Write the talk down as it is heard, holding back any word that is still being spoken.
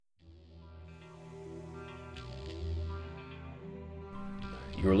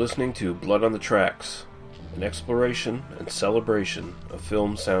You're listening to Blood on the Tracks, an exploration and celebration of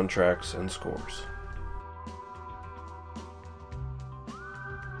film soundtracks and scores.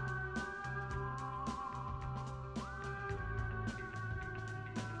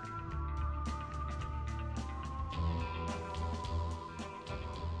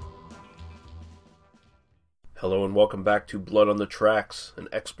 Hello and welcome back to Blood on the Tracks, an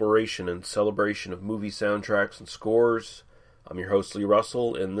exploration and celebration of movie soundtracks and scores. I'm your host, Lee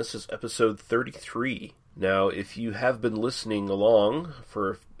Russell, and this is episode 33. Now, if you have been listening along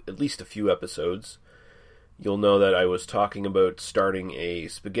for at least a few episodes, you'll know that I was talking about starting a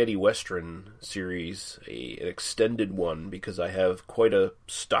spaghetti western series, an extended one, because I have quite a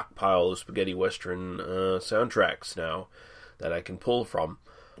stockpile of spaghetti western soundtracks now that I can pull from.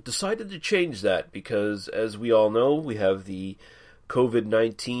 Decided to change that because, as we all know, we have the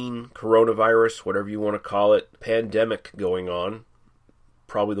COVID-19, coronavirus, whatever you want to call it, pandemic going on.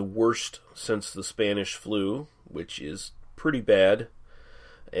 Probably the worst since the Spanish flu, which is pretty bad.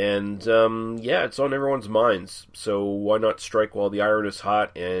 And, it's on everyone's minds. So why not strike while the iron is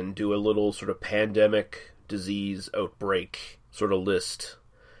hot and do a little sort of pandemic disease outbreak sort of list.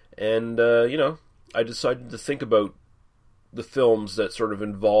 And, I decided to think about the films that sort of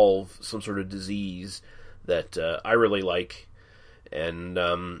involve some sort of disease that I really like. And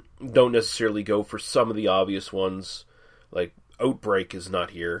don't necessarily go for some of the obvious ones. Like, Outbreak is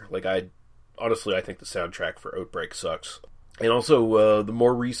not here. I think the soundtrack for Outbreak sucks. And also the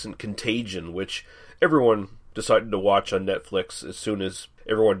more recent Contagion, which everyone decided to watch on Netflix as soon as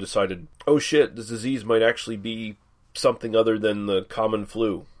everyone decided, oh shit, this disease might actually be something other than the common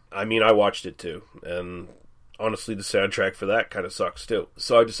flu. I mean, I watched it too, and honestly, the soundtrack for that kind of sucks too.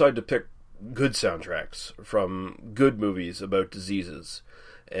 So I decided to pick good soundtracks from good movies about diseases.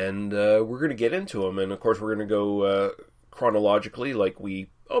 And we're going to get into them. And of course, we're going to go chronologically like we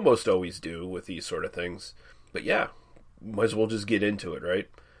almost always do with these sort of things. But yeah, might as well just get into it, right?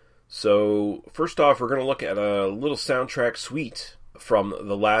 So first off, we're going to look at a little soundtrack suite from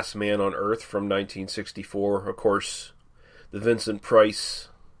The Last Man on Earth from 1964. Of course, the Vincent Price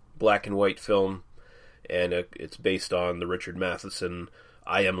black and white film. And it's based on the Richard Matheson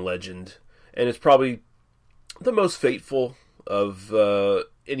I Am Legend. And it's probably the most faithful of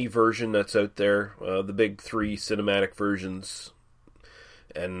any version that's out there. The big three cinematic versions.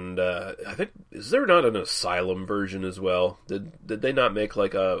 And I think, is there not an Asylum version as well? Did they not make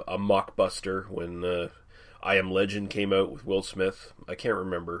like a mockbuster when I Am Legend came out with Will Smith? I can't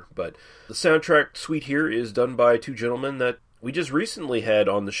remember. But the soundtrack suite here is done by two gentlemen that we just recently had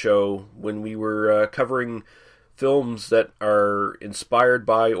on the show when we were covering films that are inspired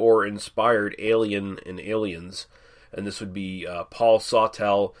by or inspired Alien and Aliens. And this would be Paul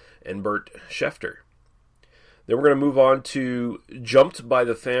Sawtelle and Bert Schefter. Then we're going to move on to Jumped by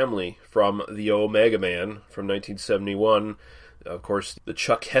the Family from The Omega Man from 1971. Of course, the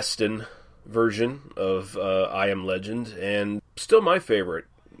Chuck Heston version of I Am Legend, and still my favorite.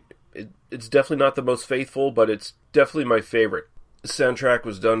 It's definitely not the most faithful, but it's definitely my favorite. The soundtrack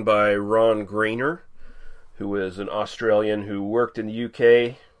was done by Ron Grainer, who is an Australian who worked in the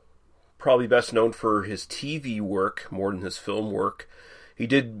UK, probably best known for his TV work more than his film work. He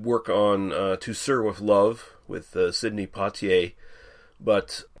did work on To Sir with Love with Sidney Poitier,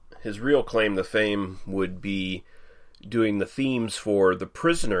 but his real claim to fame would be doing the themes for The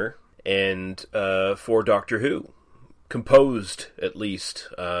Prisoner and for Doctor Who. Composed, at least.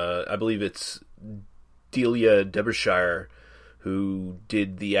 I believe it's Delia Derbyshire who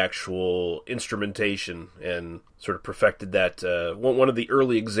did the actual instrumentation and sort of perfected that. One of the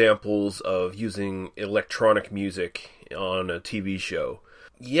early examples of using electronic music on a TV show.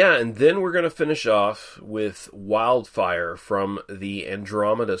 Yeah, and then we're going to finish off with Wildfire from the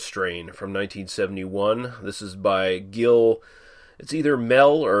Andromeda Strain from 1971. This is by Gil. It's either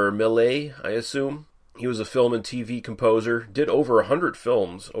Mel or Millet, I assume. He was a film and TV composer, did over 100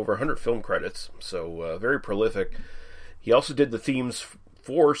 films, over 100 film credits, so very prolific. He also did the themes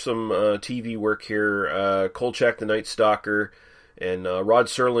for some TV work here, Kolchak the Night Stalker, and Rod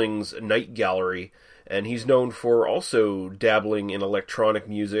Serling's Night Gallery, and he's known for also dabbling in electronic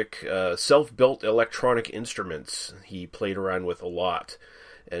music, self-built electronic instruments he played around with a lot,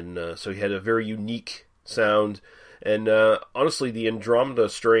 and so he had a very unique sound, and honestly, the Andromeda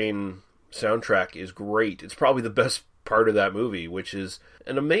Strain soundtrack is great. It's probably the best part of that movie, which is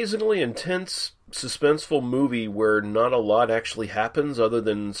an amazingly intense, suspenseful movie where not a lot actually happens other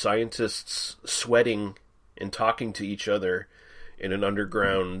than scientists sweating and talking to each other in an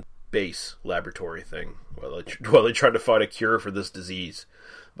underground base laboratory thing while they try to find a cure for this disease.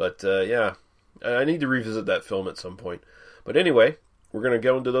 But I need to revisit that film at some point. But anyway, We're going to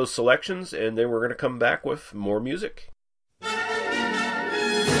go into those selections, and then we're going to come back with more music.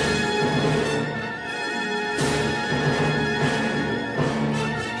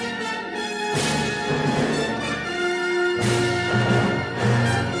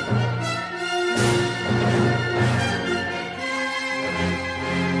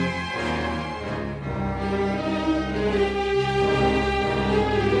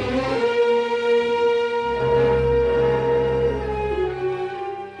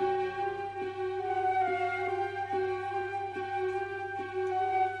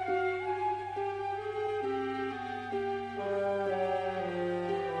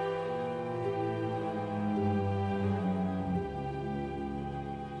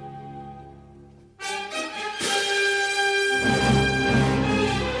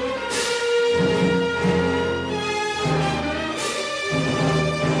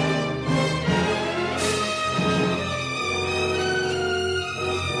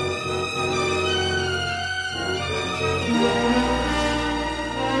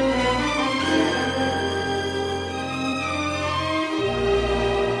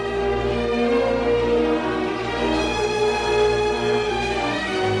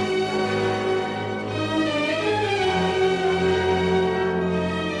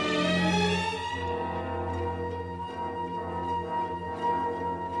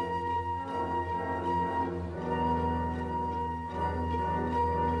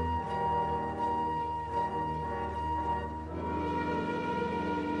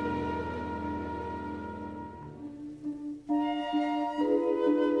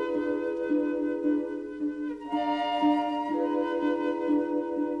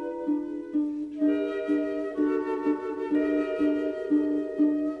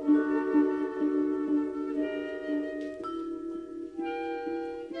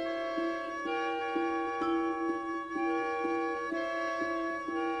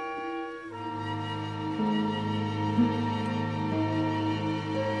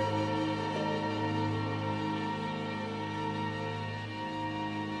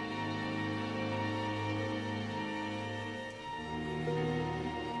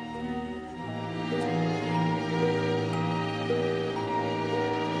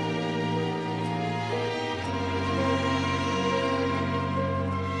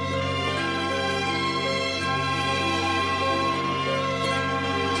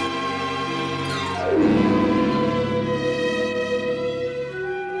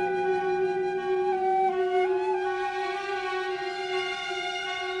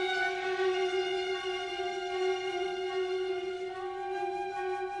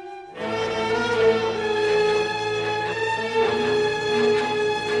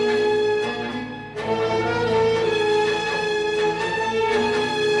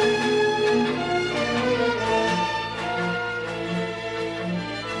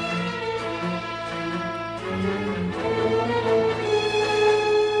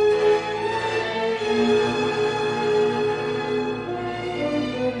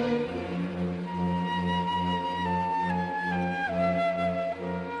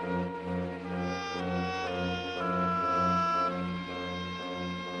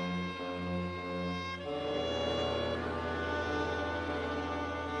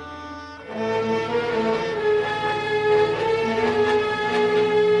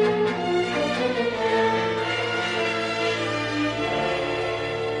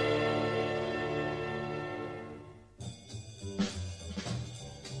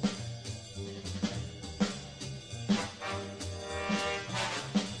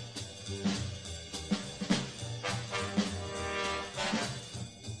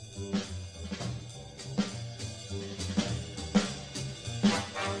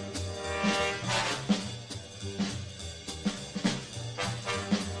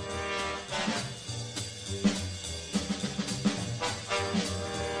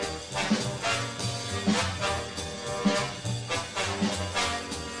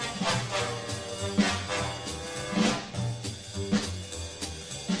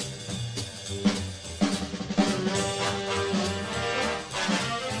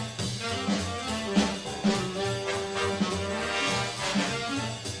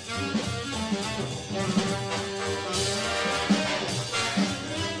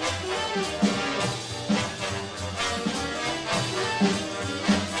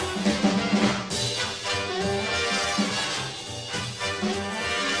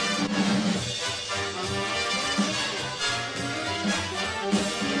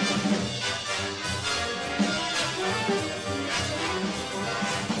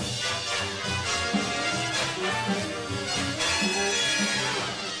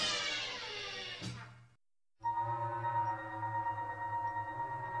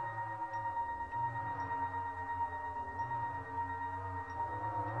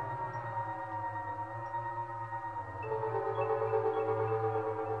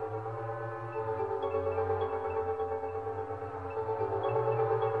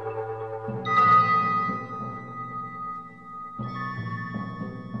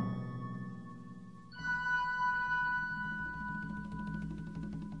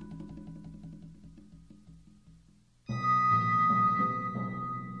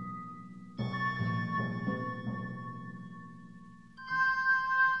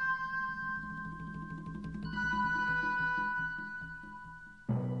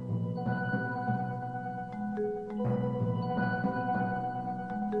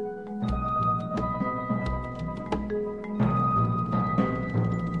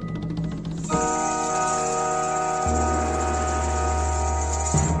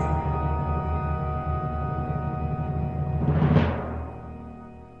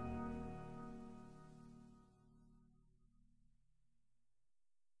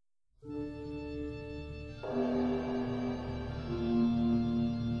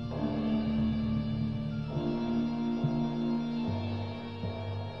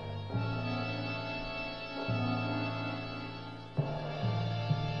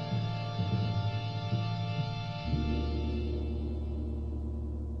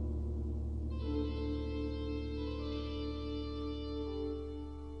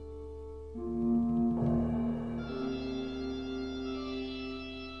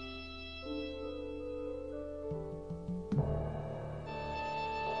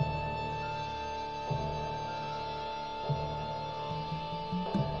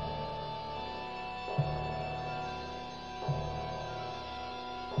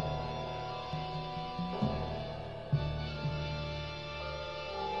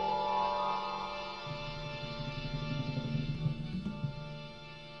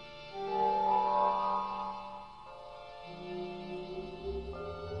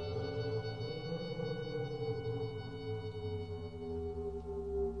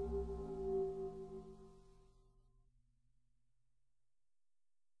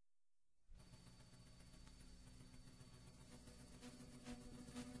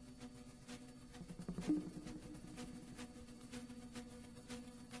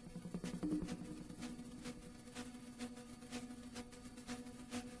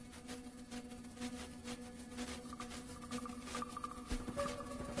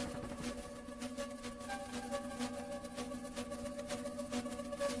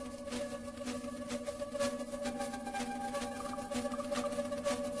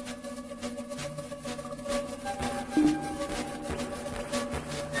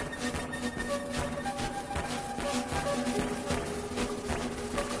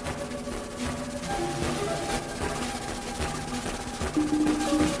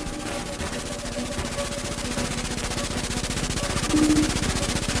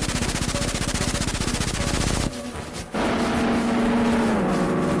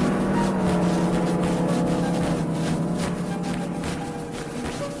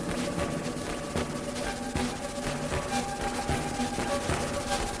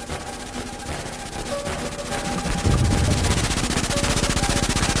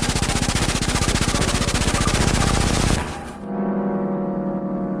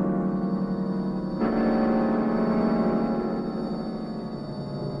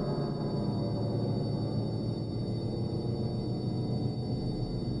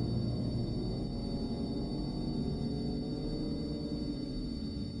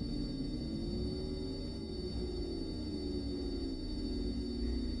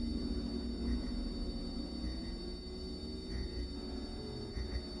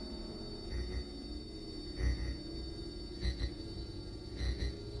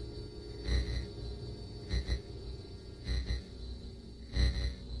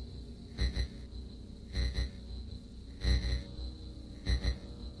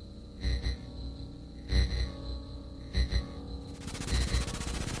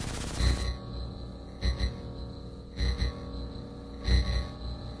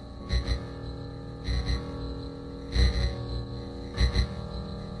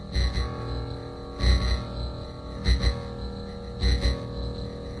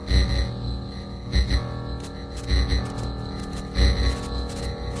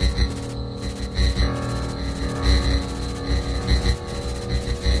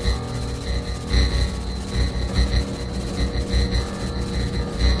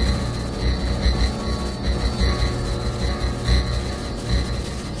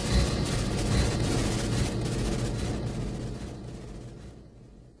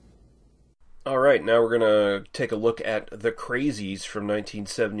 Alright, now we're going to take a look at The Crazies from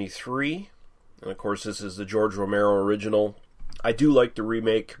 1973. And of course, this is the George Romero original. I do like the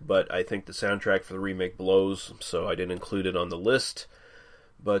remake, but I think the soundtrack for the remake blows, so I didn't include it on the list.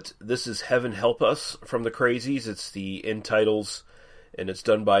 But this is Heaven Help Us from The Crazies. It's the end titles, and it's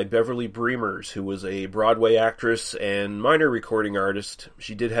done by Beverly Breamers, who was a Broadway actress and minor recording artist.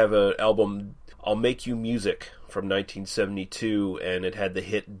 She did have an album, I'll Make You Music, from 1972, and it had the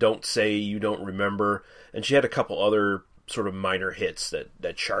hit Don't Say You Don't Remember, and she had a couple other sort of minor hits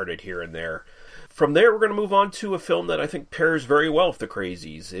that charted here and there. From there, we're going to move on to a film that I think pairs very well with The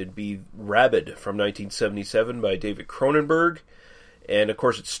Crazies. It'd be Rabid from 1977 by David Cronenberg, and of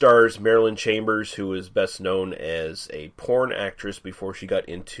course it stars Marilyn Chambers, who is best known as a porn actress before she got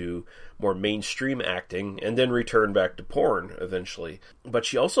into more mainstream acting, and then returned back to porn eventually. But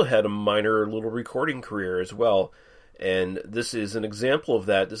she also had a minor little recording career as well, and this is an example of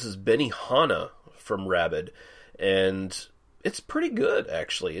that. This is Benihana from Rabid, and it's pretty good,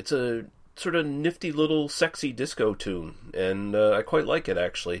 actually. It's a sort of nifty little sexy disco tune, and I quite like it,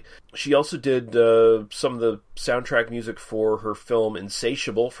 actually. She also did some of the soundtrack music for her film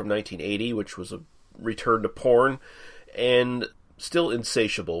Insatiable from 1980, which was a return to porn, and Still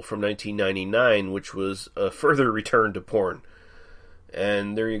Insatiable from 1999, which was a further return to porn.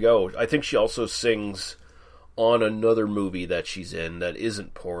 And there you go. I think she also sings on another movie that she's in that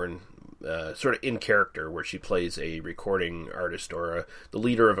isn't porn, sort of in character, where she plays a recording artist or the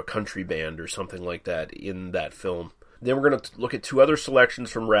leader of a country band or something like that in that film. Then we're going to look at two other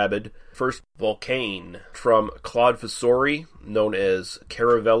selections from Rabid. First, Volcane from Claude Fasori, known as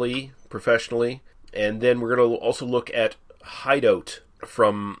Caravelli professionally. And then we're going to also look at Hideout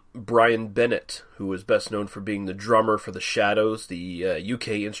from Brian Bennett, who is best known for being the drummer for The Shadows, the UK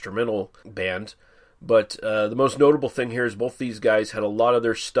instrumental band. But the most notable thing here is both these guys had a lot of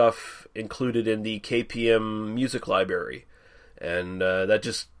their stuff included in the KPM music library. And that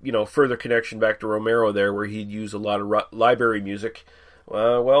just, further connection back to Romero there, where he'd use a lot of library music.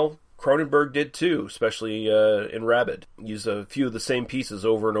 Well, Cronenberg did too, especially in Rabid. Use a few of the same pieces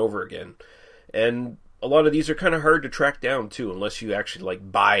over and over again. And a lot of these are kind of hard to track down too, unless you actually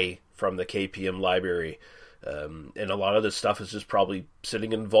buy from the KPM library. And a lot of this stuff is just probably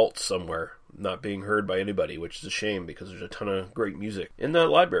sitting in vaults somewhere, not being heard by anybody, which is a shame because there's a ton of great music in that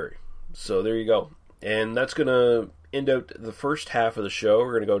library. So there you go. And that's going to end out the first half of the show.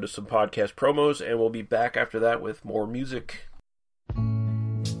 We're going to go to some podcast promos, and we'll be back after that with more music.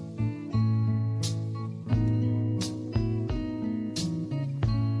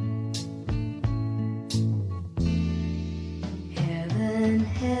 Heaven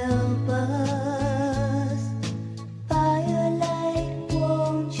help us, firelight,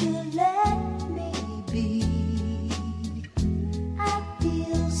 won't you let me be? I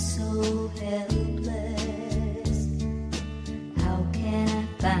feel so helpless. How can I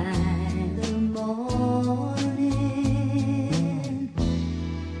find the morning?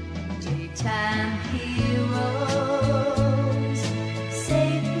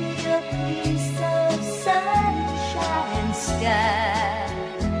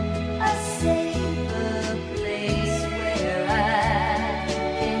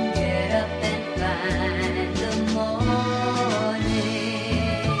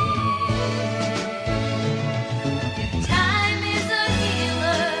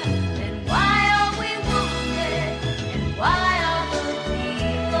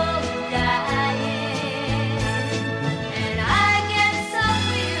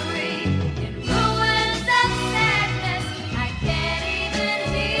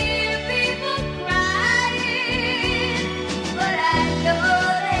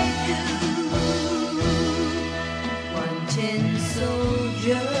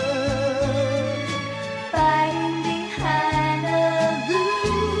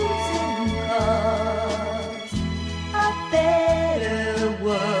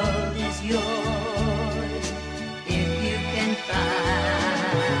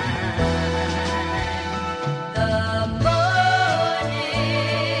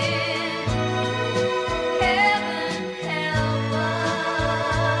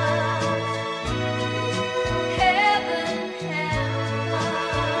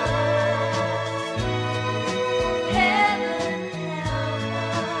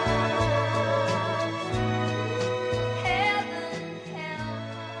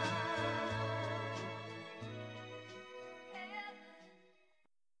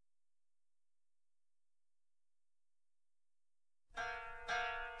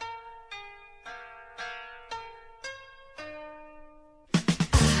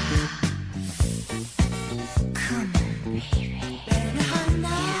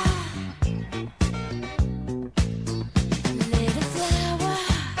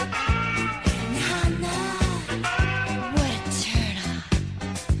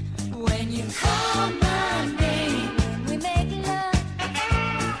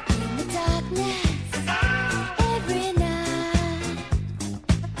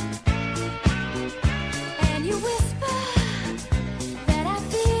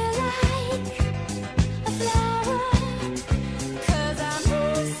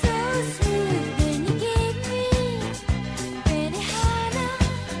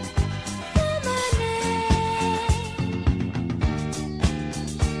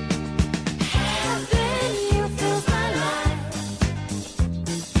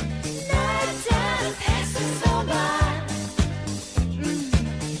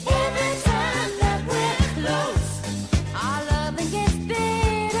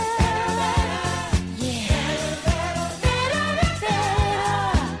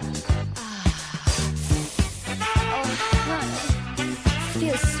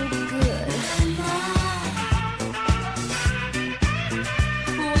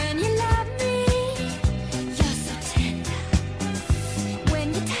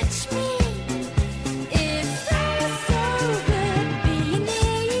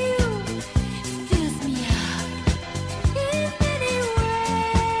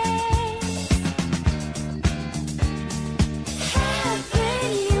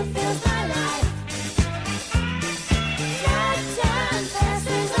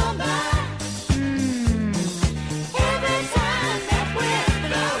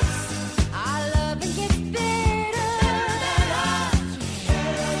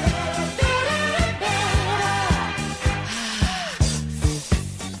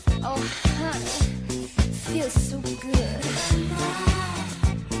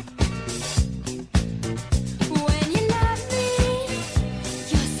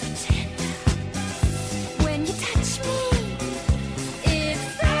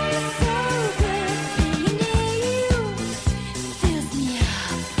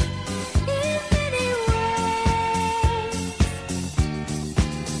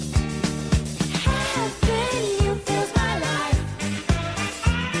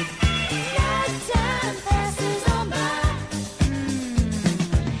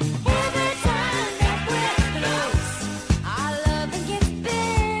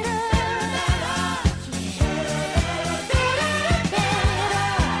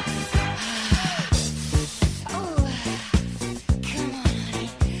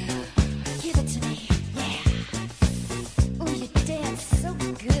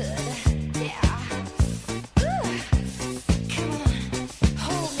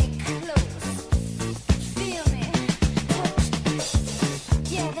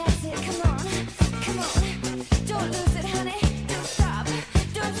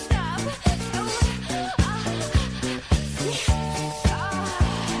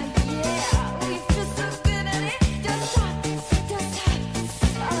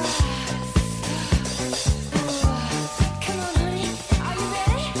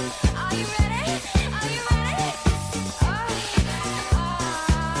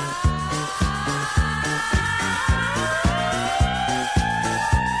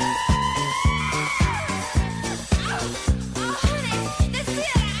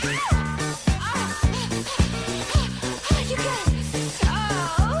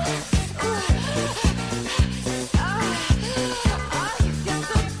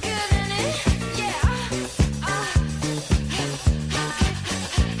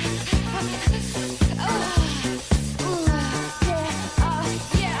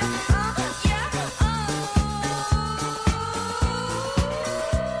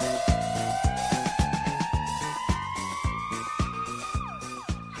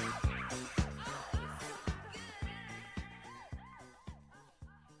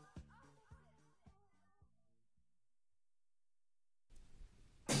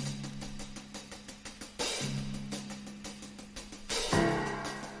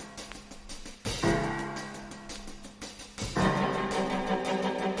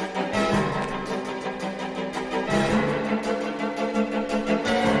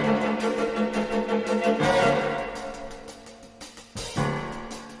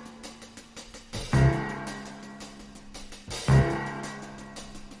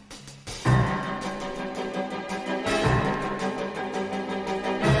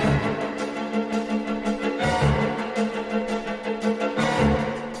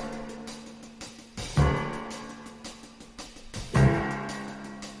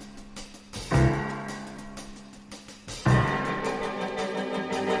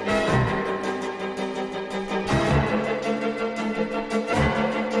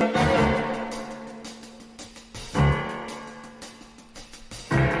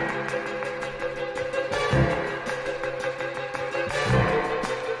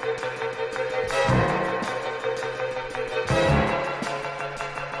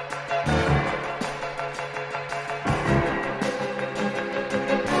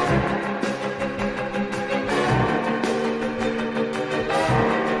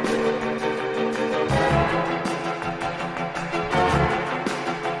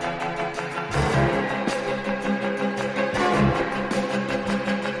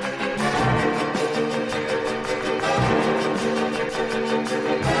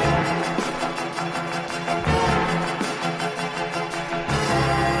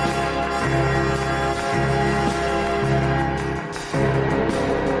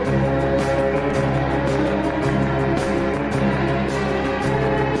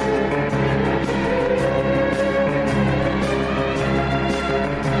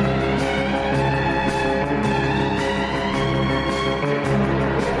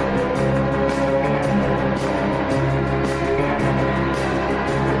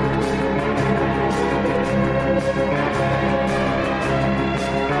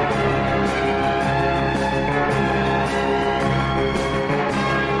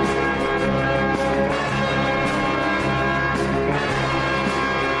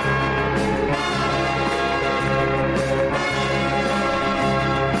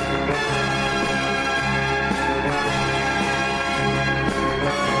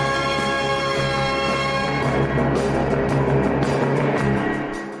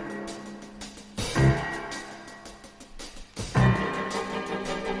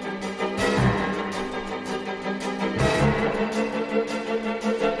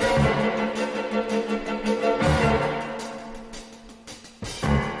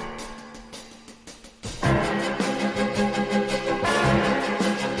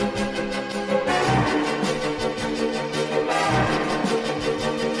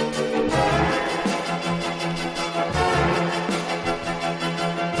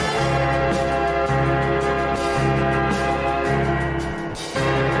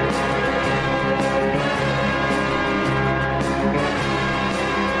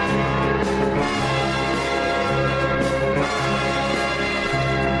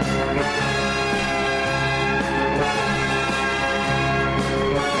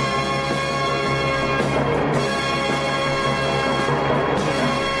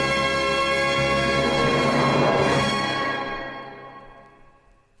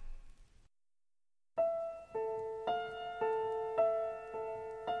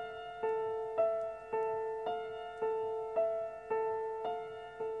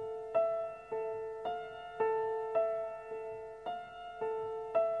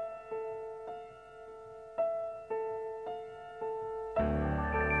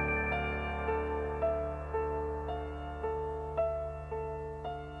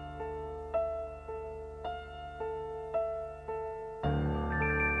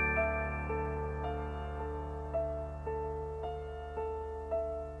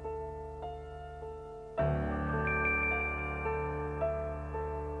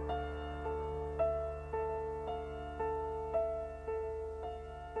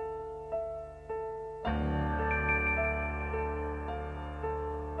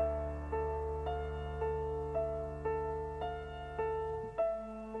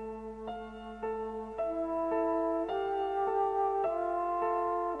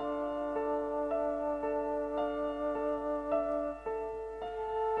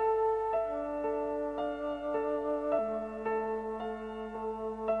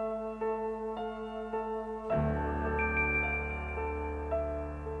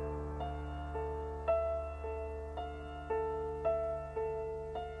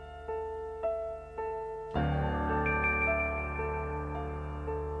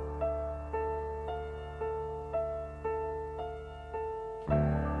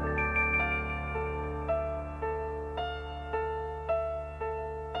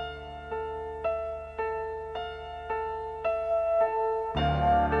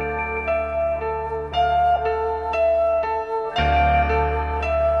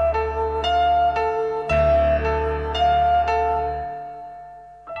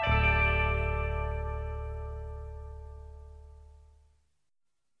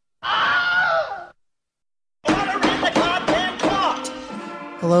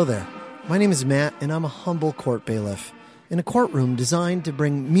 Hello there. My name is Matt, and I'm a humble court bailiff in a courtroom designed to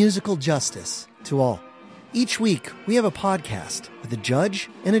bring musical justice to all. Each week, we have a podcast with a judge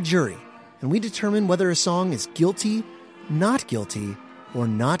and a jury, and we determine whether a song is guilty, not guilty, or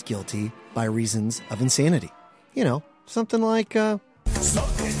not guilty by reasons of insanity. You know, something like, Suck it,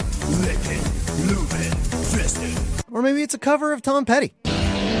 lick it, lube it, fist it. Or maybe it's a cover of Tom Petty.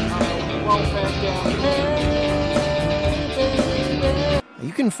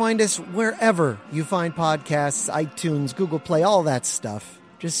 You can find us wherever you find podcasts, iTunes, Google Play, all that stuff.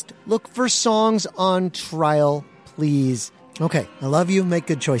 Just look for Songs on Trial, please. Okay, I love you. Make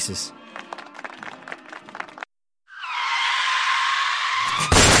good choices.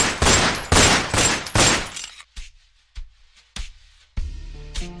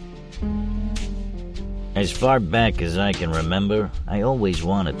 As far back as I can remember, I always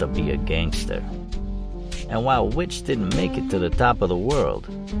wanted to be a gangster. And while Witch didn't make it to the top of the world,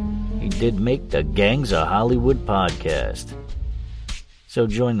 he did make the Gangs of Hollywood podcast. So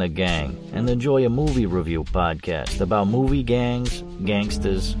join the gang and enjoy a movie review podcast about movie gangs,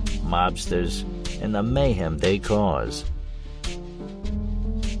 gangsters, mobsters, and the mayhem they cause.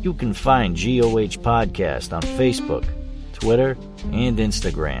 You can find GOH Podcast on Facebook, Twitter, and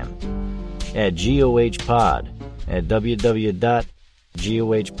Instagram at GOH Pod at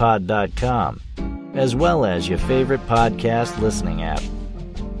www.gohpod.com, as well as your favorite podcast listening app.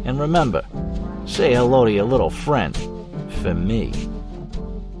 And remember, say hello to your little friend for me.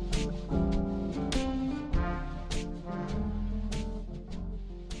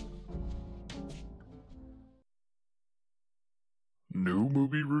 New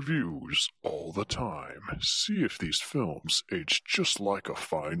movie reviews all the time. See if these films age just like a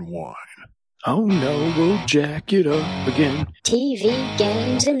fine wine. Oh no, we'll jack it up again. TV,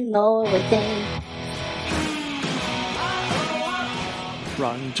 games, and more within.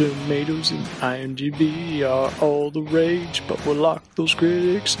 Rotten Tomatoes and IMDb are all the rage, but we'll lock those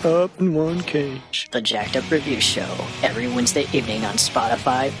critics up in one cage. The Jacked Up Review Show, every Wednesday evening on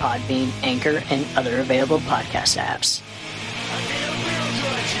Spotify, Podbean, Anchor, and other available podcast apps.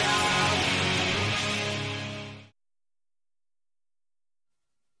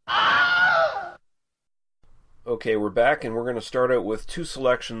 Okay, we're back, and we're going to start out with two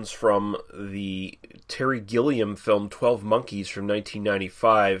selections from the Terry Gilliam film 12 Monkeys from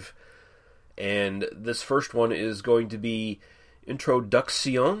 1995. And this first one is going to be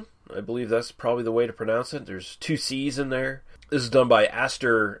Introduction. I believe that's probably the way to pronounce it. There's two C's in there. This is done by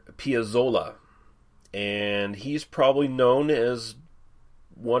Astor Piazzolla. And he's probably known as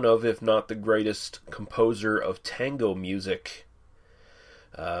one of, if not the greatest composer of tango music.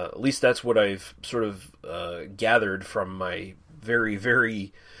 At least that's what I've sort of gathered from my very,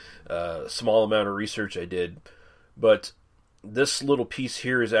 very small amount of research I did. But this little piece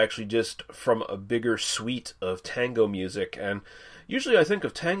here is actually just from a bigger suite of tango music. And usually I think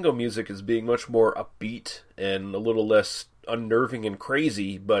of tango music as being much more upbeat and a little less unnerving and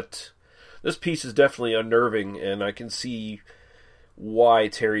crazy. But this piece is definitely unnerving, and I can see why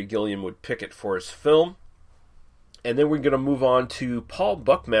Terry Gilliam would pick it for his film. And then we're going to move on to Paul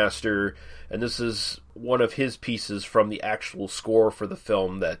Buckmaster, and this is one of his pieces from the actual score for the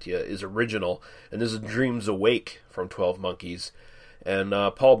film that is original. And this is Dreams Awake from 12 Monkeys. And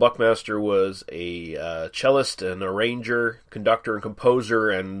Paul Buckmaster was a cellist, an arranger, conductor, and composer.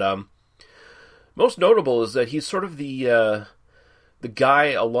 And most notable is that he's sort of the guy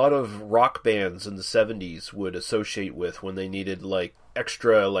a lot of rock bands in the 70s would associate with when they needed like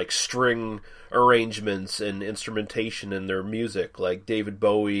extra like string arrangements and instrumentation in their music, like David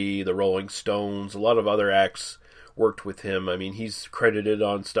Bowie, the Rolling Stones, a lot of other acts worked with him. I mean, he's credited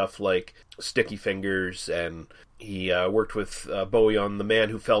on stuff like Sticky Fingers, and he worked with Bowie on The Man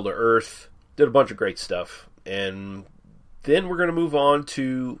Who Fell to Earth, did a bunch of great stuff. And then we're going to move on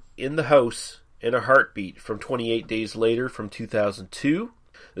to In the House in a Heartbeat from 28 Days Later from 2002.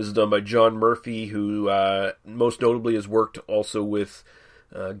 This is done by John Murphy, who most notably has worked also with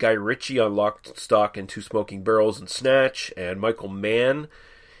Guy Ritchie on Lock, Stock, and Two Smoking Barrels and Snatch, and Michael Mann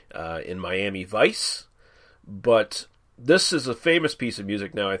in Miami Vice. But this is a famous piece of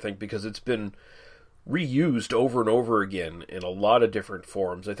music now, I think, because it's been reused over and over again in a lot of different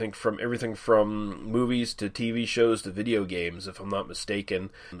forms. I think from everything from movies to TV shows to video games, if I'm not mistaken.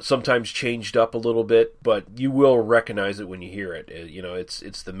 Sometimes changed up a little bit, but you will recognize it when you hear it. You know,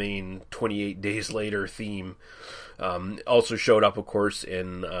 it's the main 28 Days Later theme. Also showed up, of course,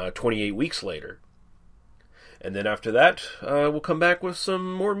 in 28 Weeks Later. And then after that, we'll come back with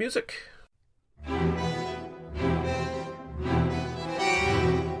some more music.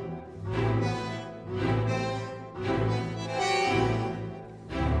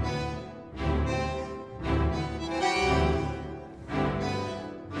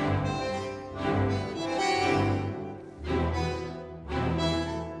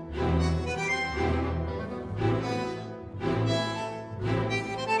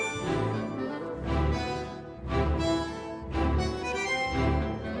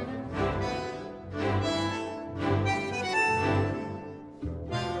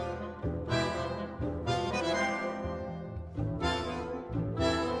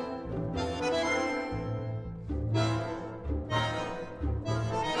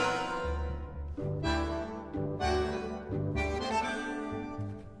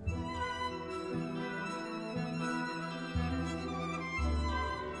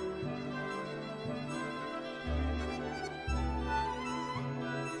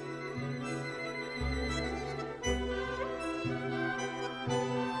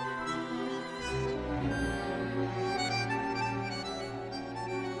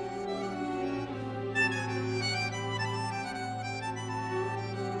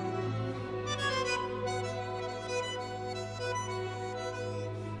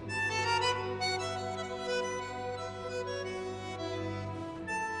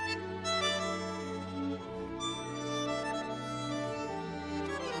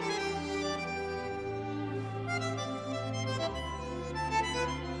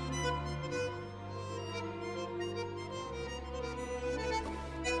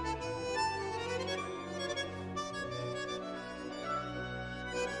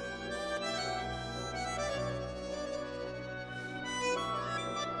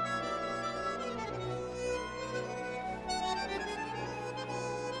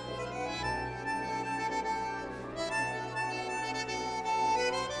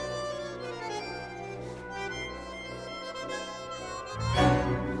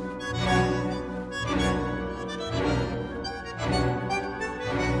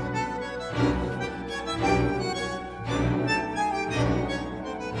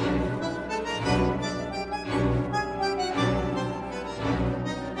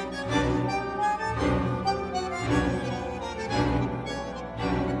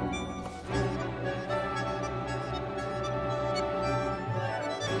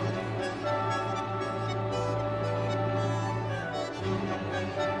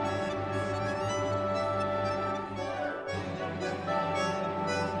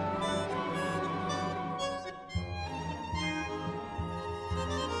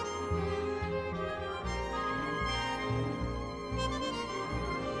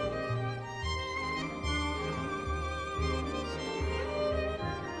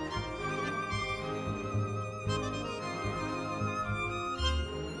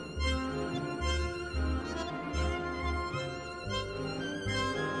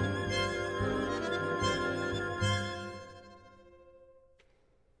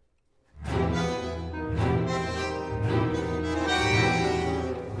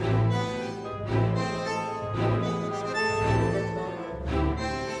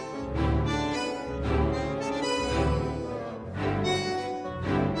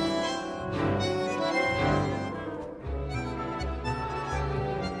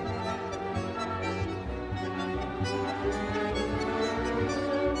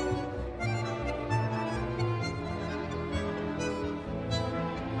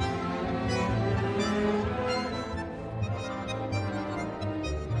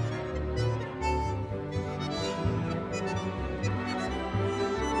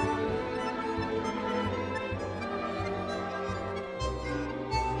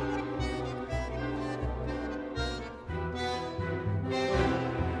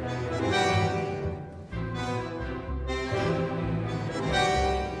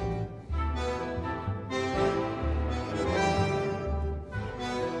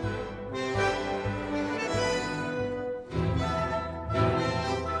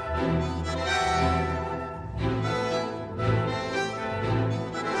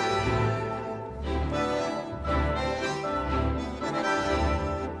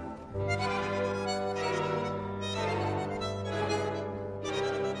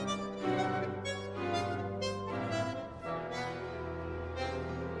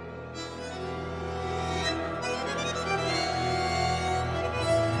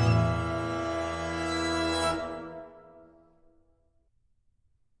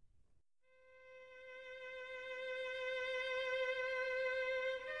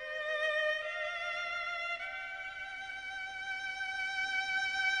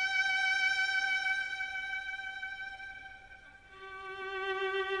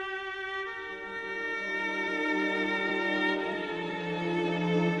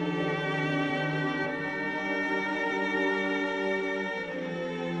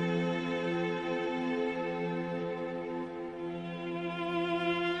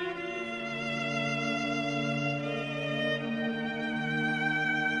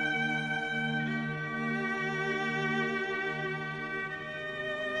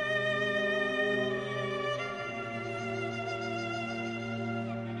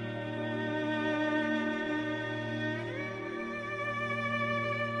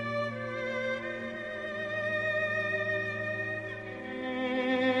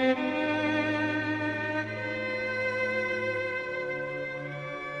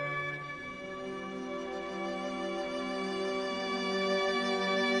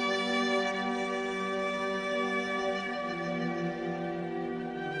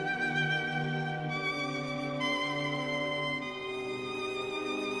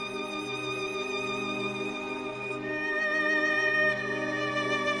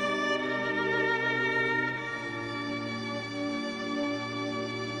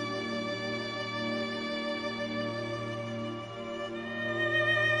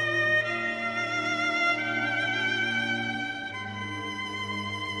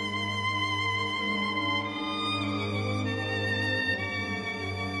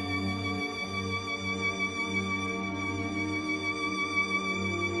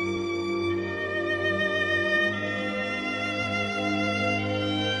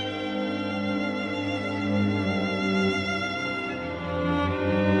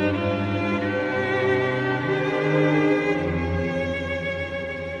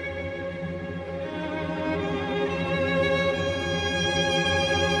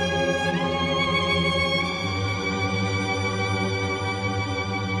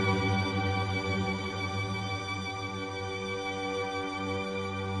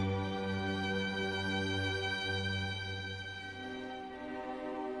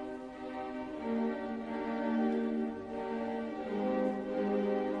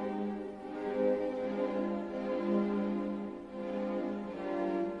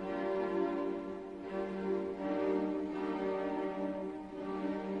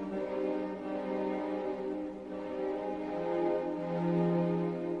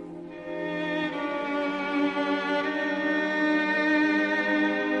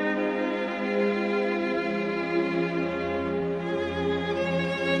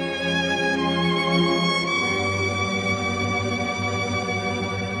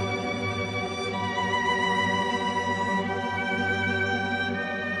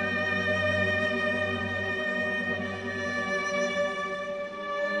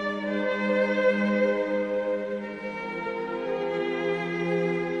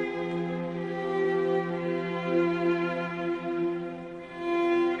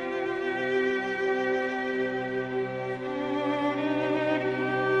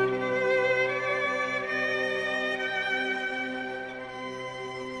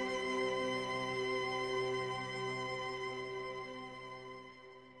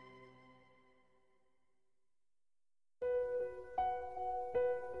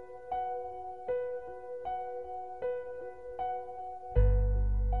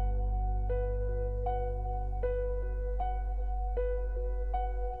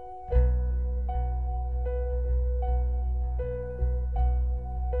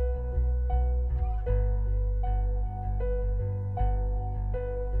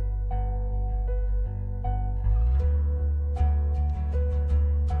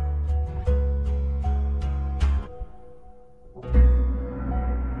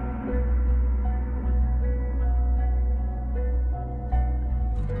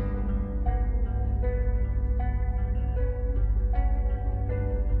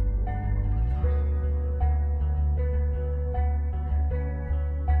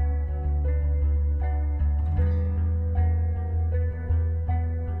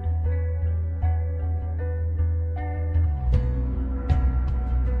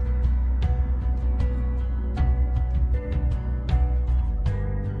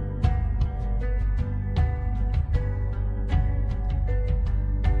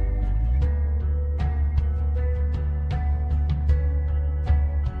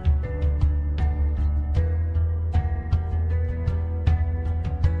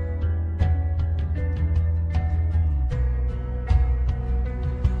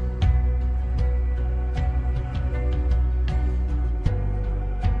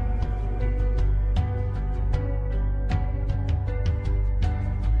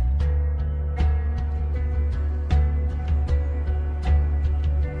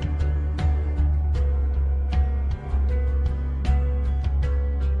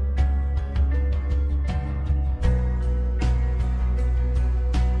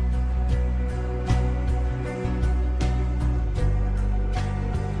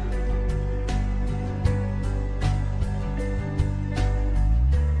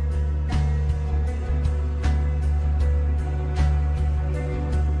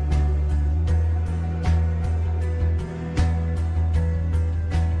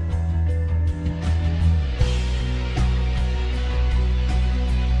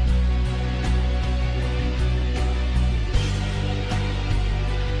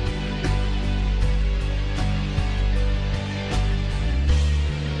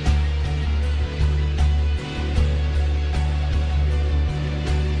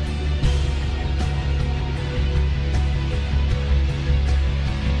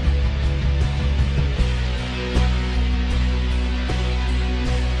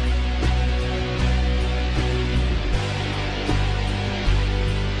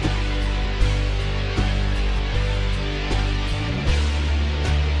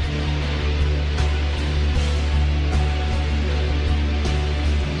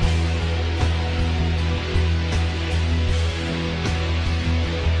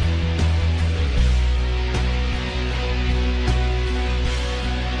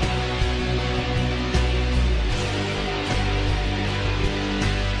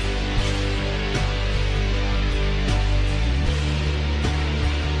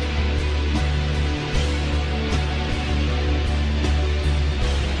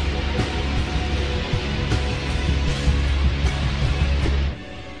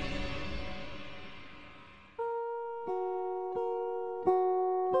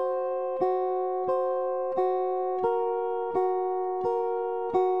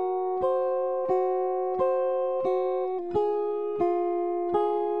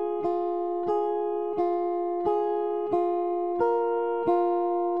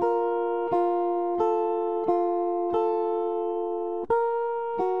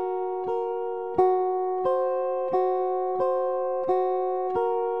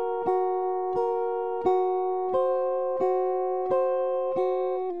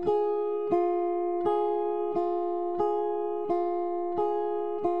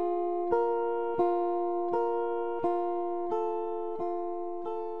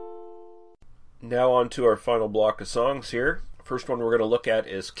 now on to our final block of songs here. First one we're going to look at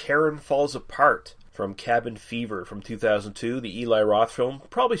is Karen Falls Apart from Cabin Fever from 2002, the Eli Roth film.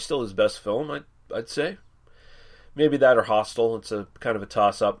 Probably still his best film, I'd say. Maybe that or Hostel. It's a kind of a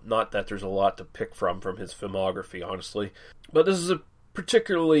toss-up. Not that there's a lot to pick from his filmography, honestly. But this is a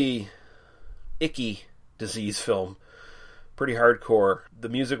particularly icky disease film. Pretty hardcore. The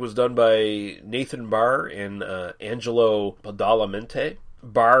music was done by Nathan Barr and Angelo Badalamenti.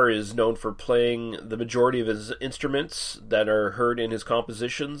 Barr is known for playing the majority of his instruments that are heard in his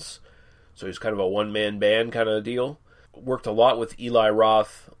compositions. So he's kind of a one-man band kind of deal. Worked a lot with Eli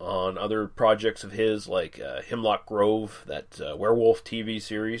Roth on other projects of his, like Hemlock Grove, that werewolf TV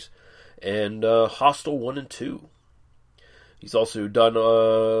series, and Hostel 1 and 2. He's also done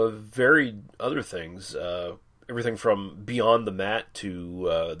very other things. Everything from Beyond the Mat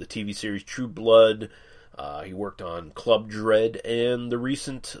to the TV series True Blood. He worked on Club Dread and the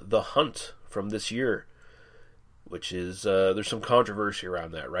recent The Hunt from this year, which is, there's some controversy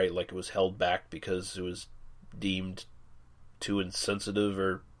around that, right? Like it was held back because it was deemed too insensitive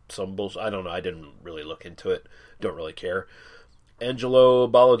or some bullshit. I don't know. I didn't really look into it. Don't really care. Angelo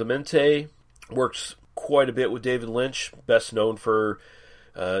Badalamenti works quite a bit with David Lynch, best known for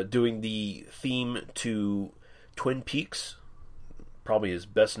doing the theme to Twin Peaks. Probably his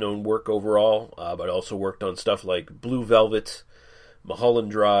best known work overall, but also worked on stuff like Blue Velvet,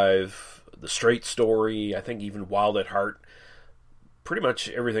 Mulholland Drive, The Straight Story, I think even Wild at Heart. Pretty much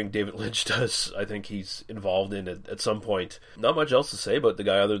everything David Lynch does, I think he's involved in at some point. Not much else to say about the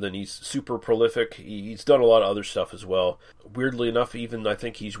guy other than he's super prolific. He's done a lot of other stuff as well. Weirdly enough, even I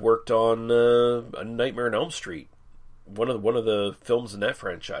think he's worked on A Nightmare on Elm Street, one of the films in that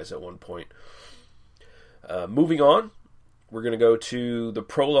franchise at one point. Moving on, we're going to go to the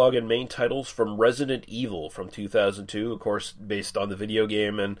prologue and main titles from Resident Evil from 2002, of course, based on the video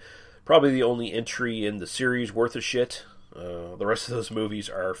game, and probably the only entry in the series worth a shit. The rest of those movies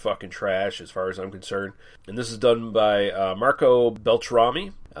are fucking trash as far as I'm concerned. And this is done by Marco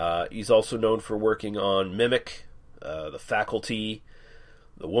Beltrami. He's also known for working on Mimic, The Faculty,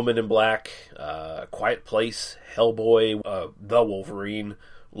 The Woman in Black, Quiet Place, Hellboy, The Wolverine,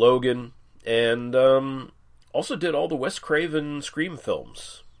 Logan, and also did all the Wes Craven Scream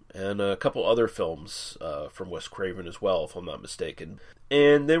films. And a couple other films from Wes Craven as well, if I'm not mistaken.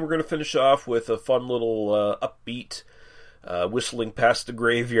 And then we're going to finish off with a fun little upbeat whistling past the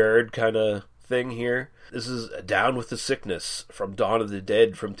graveyard kind of thing here. This is Down with the Sickness from Dawn of the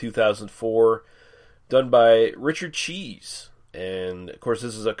Dead from 2004, done by Richard Cheese. And of course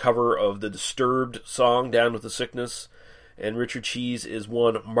this is a cover of the Disturbed song Down with the Sickness, and Richard Cheese is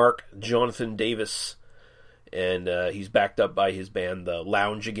one Mark Jonathan Davis, and he's backed up by his band the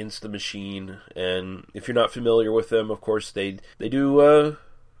Lounge Against the Machine. And if you're not familiar with them, of course they do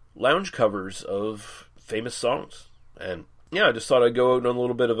lounge covers of famous songs. And yeah, I just thought I'd go out on a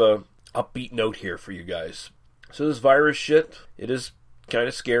little bit of a upbeat note here for you guys. So this virus shit, it is kind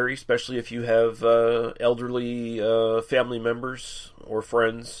of scary, especially if you have elderly family members or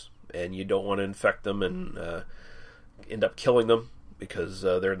friends, and you don't want to infect them and end up killing them because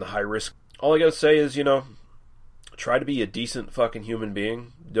they're in the high risk. All I gotta say is, try to be a decent fucking human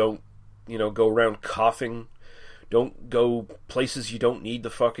being. Don't, go around coughing. Don't go places you don't need to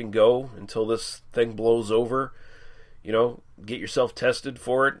fucking go until this thing blows over. Get yourself tested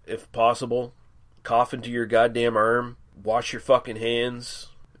for it if possible. Cough into your goddamn arm. Wash your fucking hands.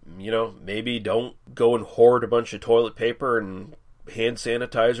 Maybe don't go and hoard a bunch of toilet paper and hand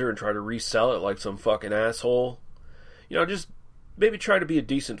sanitizer and try to resell it like some fucking asshole. Just maybe try to be a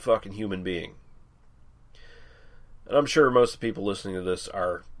decent fucking human being. And I'm sure most of the people listening to this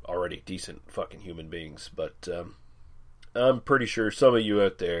are already decent fucking human beings, but I'm pretty sure some of you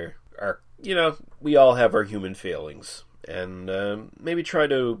out there are, we all have our human failings, and maybe try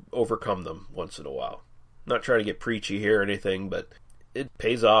to overcome them once in a while. Not trying to get preachy here or anything, but it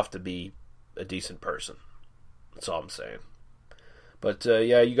pays off to be a decent person. That's all I'm saying. But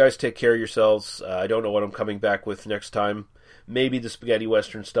yeah, you guys take care of yourselves. I don't know what I'm coming back with next time. Maybe the spaghetti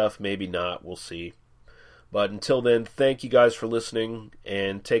western stuff, maybe not. We'll see. But until then, thank you guys for listening,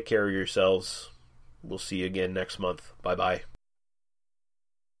 and take care of yourselves. We'll see you again next month. Bye-bye.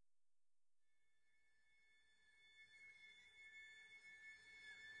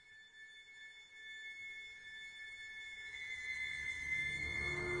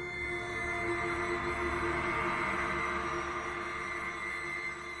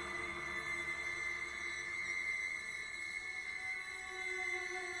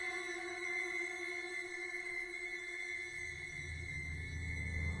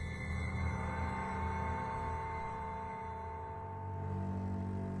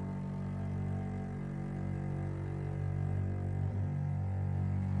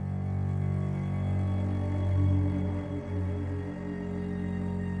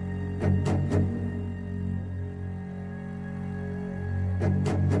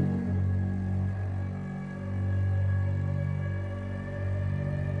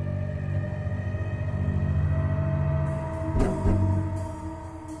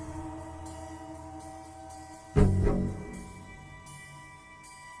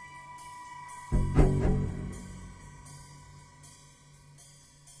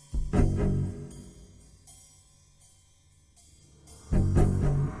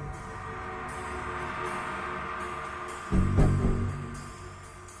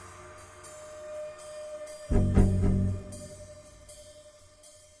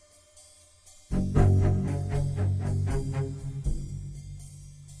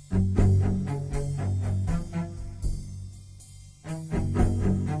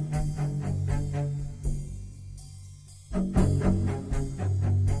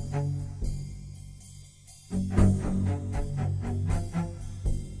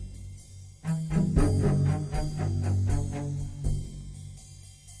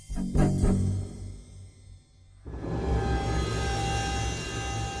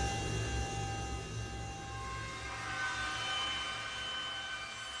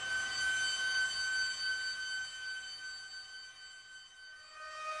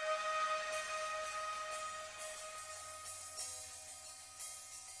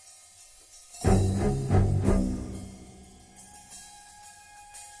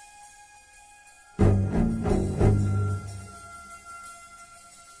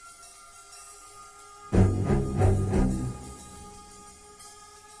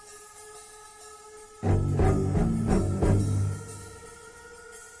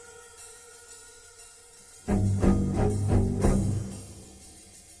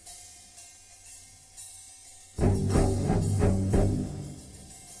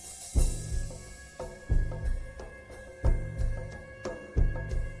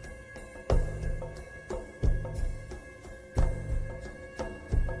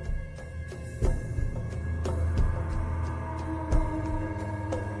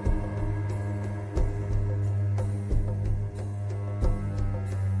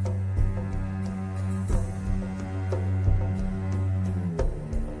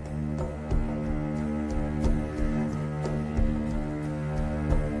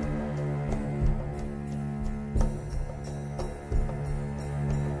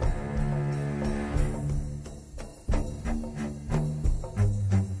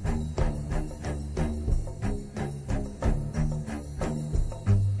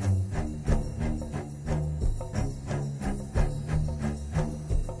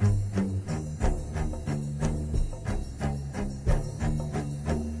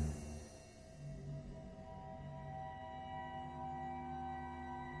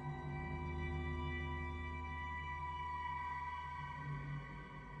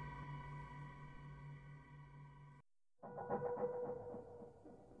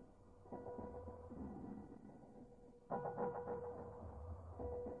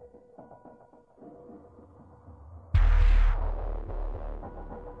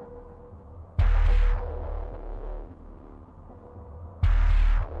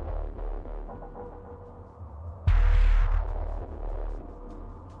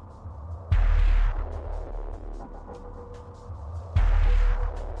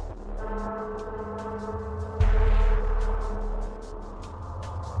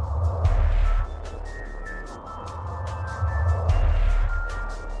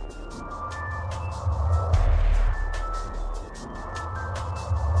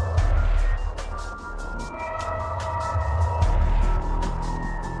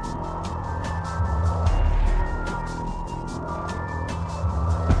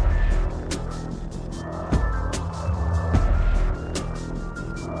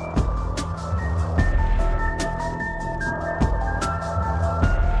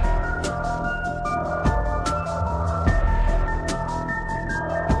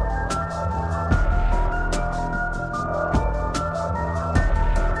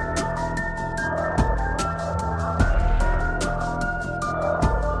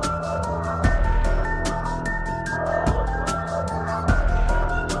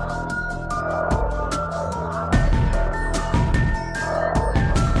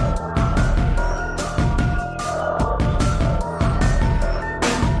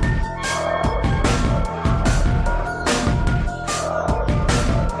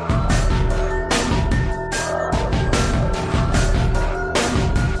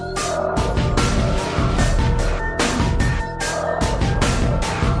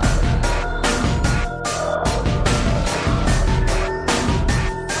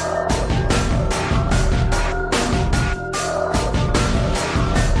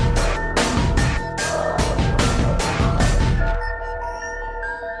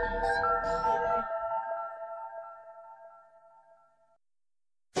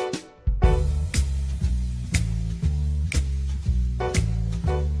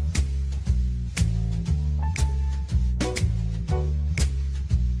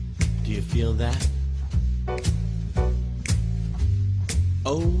 Feel that?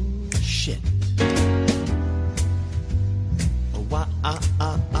 Oh shit. Oh, wah, ah,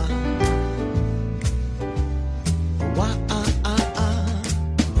 ah, ah. Wah, ah, ah, ah.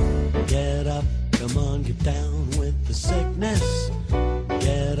 Get up, come on, get down with the sickness.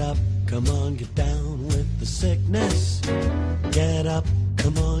 Get up, come on, get down with the sickness. Get up,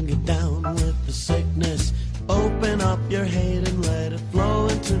 come on, get down with the sickness. Open up your hate and let it flow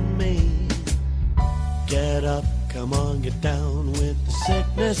into me. Get up, come on, get down with the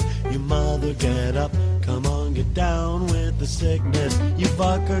sickness. You mother, get up, come on, get down with the sickness. You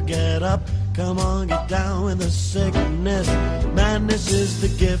fucker, get up, come on, get down with the sickness. Madness is the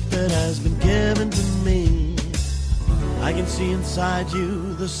gift that has been given to me. I can see inside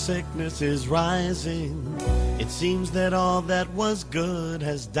you the sickness is rising. It seems that all that was good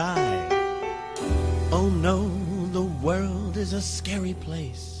has died. Oh no, the world is a scary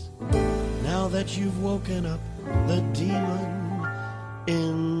place. Now that you've woken up the demon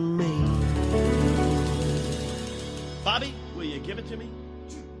in me. Bobby, will you give it to me?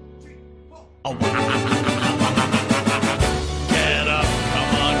 Oh. Get up,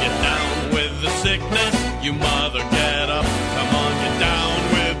 come on, get down with the sickness. You mother, get up, come on, get down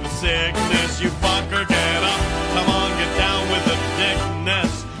with the sickness. You fucker, get up, come on, get down with the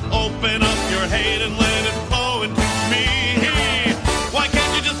sickness. Open up your hate and let it flow into me. Why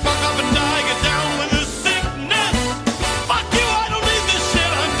can't you just fuck up and die? Get down with the sickness. Fuck you, I don't need this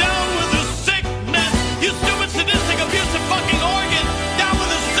shit. I'm down with the sickness. You stupid, sadistic, abusive fucking organ. Down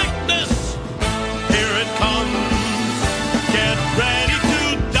with the sickness. Here it comes. Get ready to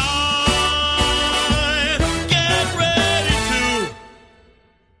die. Get ready to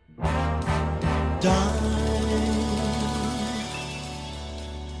die.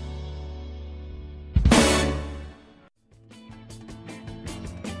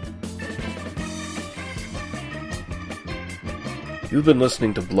 You've been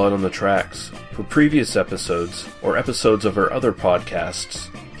listening to Blood on the Tracks. For previous episodes, or episodes of our other podcasts,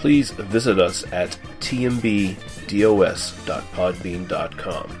 please visit us at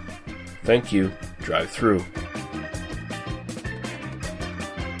tmbdos.podbean.com. Thank you. Drive through.